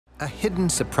A hidden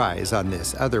surprise on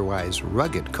this otherwise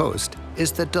rugged coast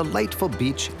is the delightful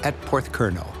beach at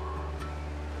Porthcurno.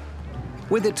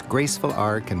 With its graceful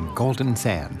arc and golden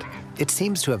sand, it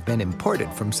seems to have been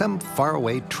imported from some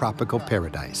faraway tropical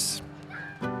paradise.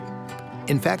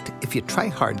 In fact, if you try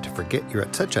hard to forget you're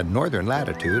at such a northern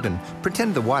latitude and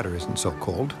pretend the water isn't so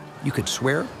cold, you could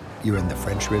swear you're in the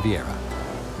French Riviera.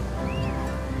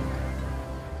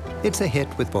 It's a hit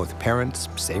with both parents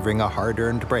savoring a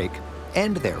hard-earned break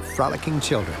and their frolicking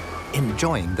children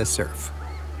enjoying the surf.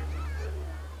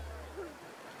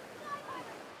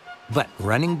 But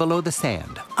running below the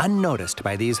sand, unnoticed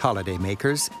by these holiday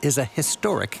makers, is a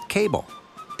historic cable.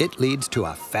 It leads to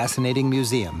a fascinating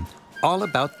museum all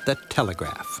about the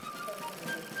telegraph.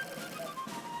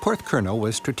 Porthcurno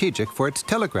was strategic for its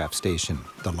telegraph station,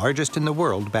 the largest in the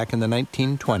world back in the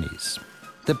 1920s.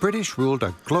 The British ruled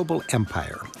a global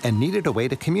empire and needed a way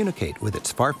to communicate with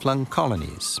its far-flung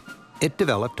colonies. It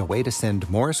developed a way to send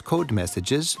Morse code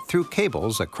messages through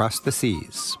cables across the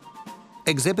seas.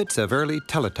 Exhibits of early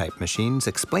teletype machines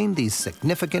explain these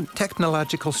significant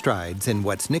technological strides in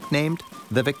what's nicknamed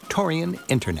the Victorian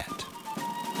Internet.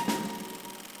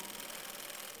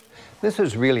 This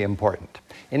was really important.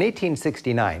 In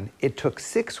 1869, it took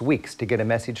 6 weeks to get a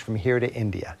message from here to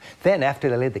India. Then, after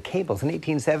they laid the cables in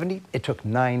 1870, it took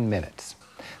 9 minutes.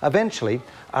 Eventually,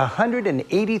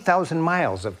 180,000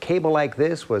 miles of cable like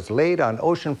this was laid on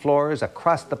ocean floors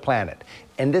across the planet,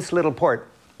 and this little port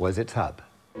was its hub.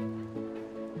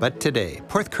 But today,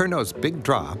 Porthcurno's big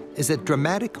draw is a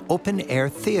dramatic open-air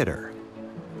theater.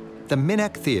 The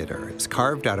Minack Theater is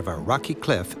carved out of a rocky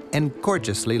cliff and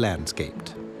gorgeously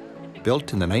landscaped.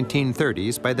 Built in the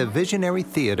 1930s by the visionary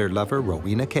theater lover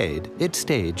Rowena Cade, its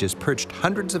stage is perched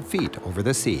hundreds of feet over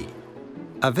the sea.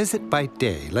 A visit by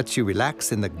day lets you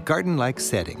relax in the garden-like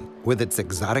setting, with its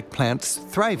exotic plants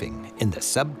thriving in the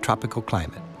subtropical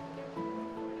climate.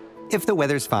 If the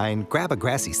weather's fine, grab a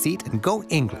grassy seat and go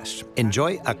English.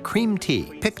 Enjoy a cream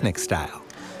tea, picnic style.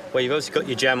 Well, you've obviously got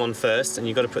your jam on first, and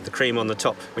you've got to put the cream on the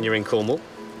top when you're in Cornwall.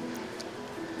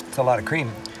 It's a lot of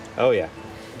cream. Oh, yeah.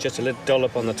 Just a little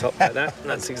dollop on the top like that.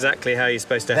 That's exactly how you're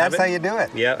supposed to have it. That's how you do it?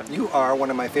 Yeah. You are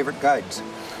one of my favorite guides.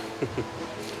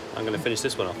 I'm going to finish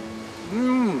this one off.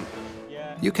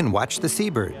 You can watch the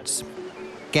seabirds.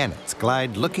 Gannets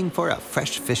glide looking for a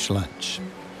fresh fish lunch.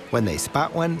 When they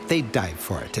spot one, they dive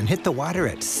for it and hit the water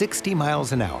at 60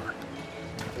 miles an hour.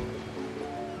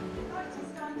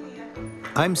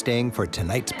 I'm staying for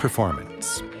tonight's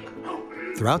performance.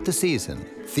 Throughout the season,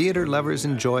 theater lovers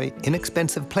enjoy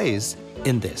inexpensive plays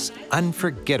in this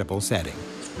unforgettable setting.